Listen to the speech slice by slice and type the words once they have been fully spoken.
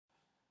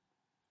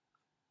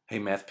Hey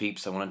Math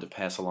Peeps, I wanted to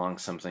pass along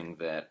something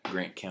that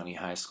Grant County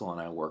High School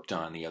and I worked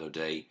on the other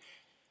day,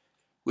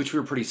 which we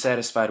were pretty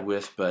satisfied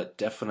with, but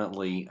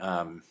definitely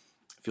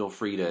feel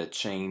free to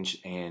change,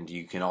 and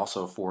you can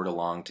also forward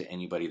along to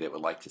anybody that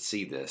would like to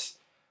see this.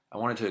 I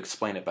wanted to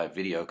explain it by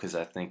video because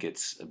I think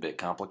it's a bit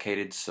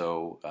complicated,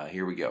 so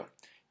here we go.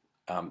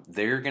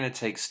 They're going to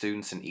take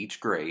students in each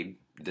grade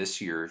this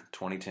year,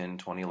 2010,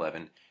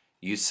 2011,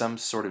 use some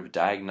sort of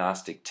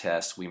diagnostic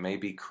test. We may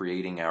be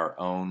creating our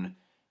own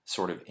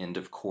sort of end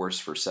of course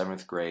for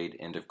 7th grade,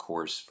 end of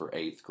course for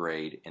 8th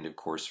grade, end of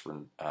course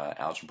for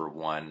Algebra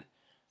 1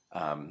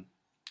 um,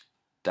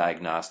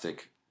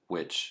 diagnostic,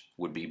 which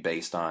would be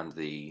based on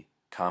the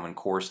Common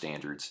Core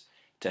standards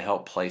to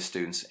help place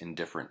students in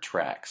different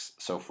tracks.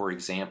 So for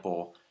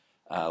example,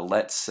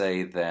 let's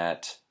say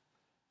that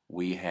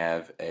we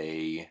have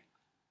I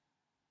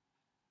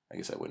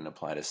guess that wouldn't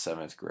apply to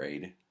 7th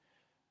grade,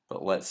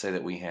 but let's say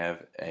that we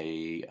have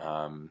a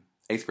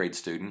 8th grade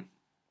student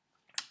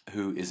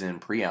who is in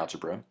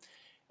pre-algebra,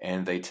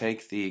 and they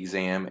take the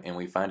exam, and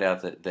we find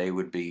out that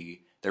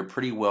they're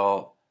pretty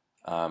well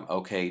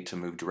okay to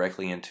move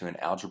directly into an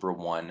Algebra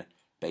 1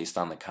 based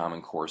on the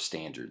Common Core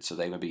standards. So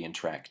they would be in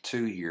track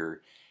 2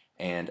 here,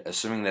 and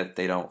assuming that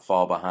they don't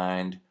fall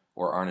behind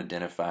or aren't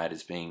identified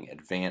as being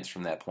advanced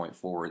from that point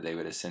forward, they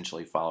would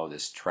essentially follow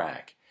this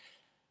track.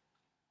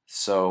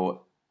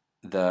 So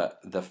the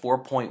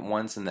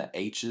 4.1s and the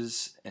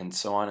H's and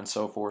so on and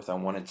so forth, I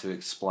wanted to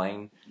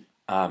explain.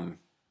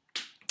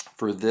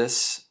 For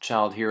this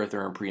child here, if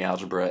they're in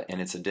pre-algebra and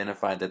it's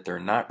identified that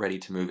they're not ready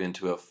to move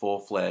into a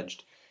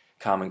full-fledged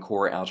Common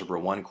Core Algebra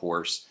 1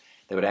 course,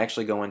 they would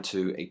actually go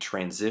into a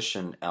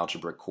transition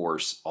algebra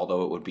course,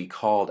 although it would be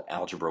called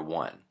Algebra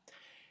 1.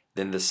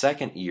 Then the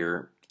second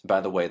year,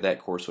 by the way, that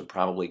course would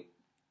probably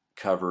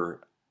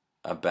cover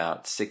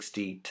about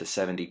 60 to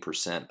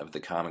 70% of the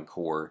Common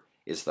Core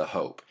is the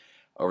hope.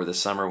 Over the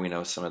summer, we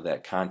know some of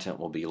that content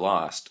will be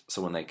lost,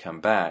 so when they come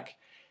back,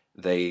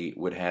 they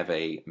would have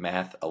a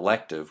math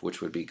elective, which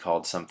would be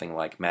called something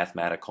like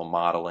mathematical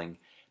modeling.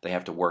 They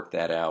have to work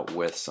that out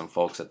with some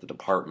folks at the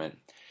department.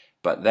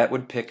 But that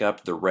would pick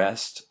up the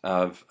rest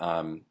of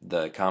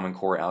the Common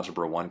Core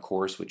Algebra 1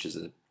 course, which is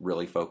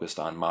really focused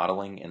on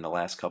modeling in the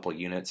last couple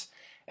units,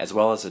 as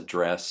well as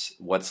address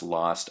what's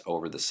lost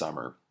over the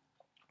summer.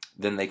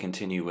 Then they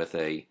continue with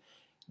a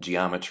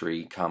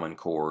Geometry Common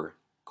Core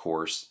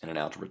course and an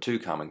Algebra 2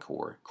 Common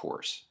Core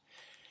course.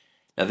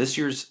 Now this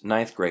year's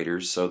ninth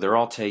graders, so they're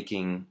all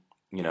taking,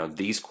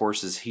 these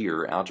courses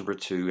here, Algebra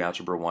 2,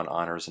 Algebra 1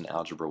 Honors, and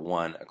Algebra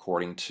 1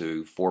 according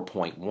to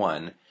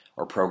 4.1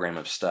 or Program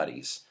of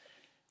Studies.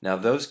 Now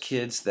those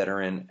kids that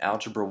are in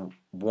Algebra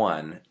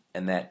 1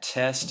 and that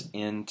test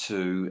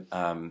into,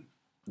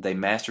 they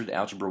mastered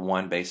Algebra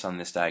 1 based on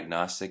this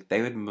diagnostic,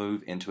 they would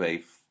move into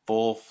a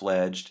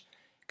full-fledged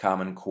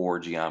Common Core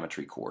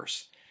geometry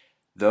course.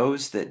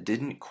 Those that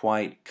didn't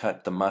quite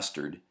cut the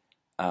mustard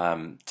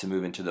to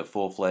move into the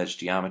full-fledged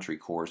geometry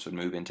course would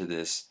move into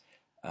this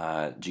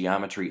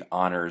Geometry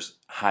Honors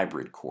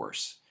hybrid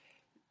course.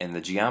 And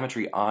the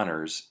Geometry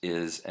Honors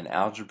is an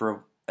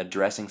algebra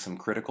addressing some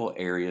critical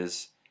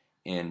areas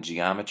in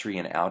geometry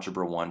and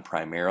Algebra 1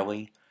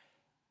 primarily,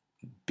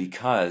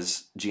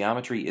 because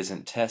geometry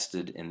isn't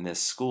tested in this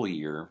school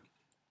year,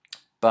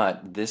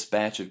 but this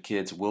batch of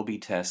kids will be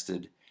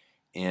tested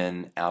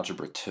in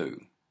Algebra 2.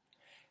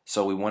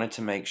 So we wanted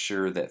to make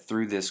sure that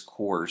through this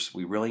course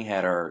we really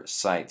had our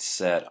sights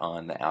set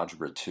on the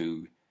Algebra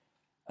 2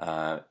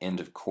 end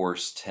of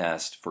course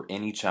test for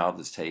any child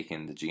that's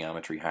taken the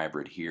geometry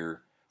hybrid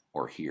here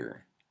or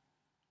here.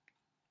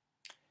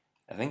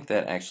 I think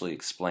that actually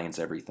explains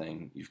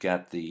everything. You've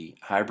got the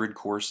hybrid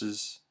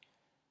courses,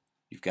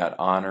 you've got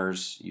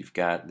honors, you've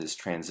got this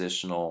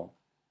transitional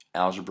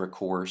algebra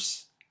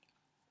course,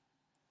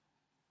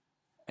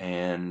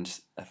 and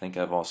I think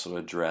I've also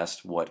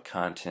addressed what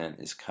content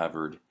is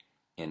covered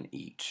in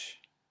each.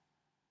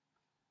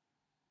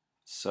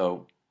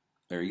 So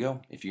there you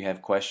go. If you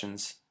have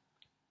questions,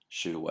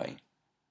 shoot away.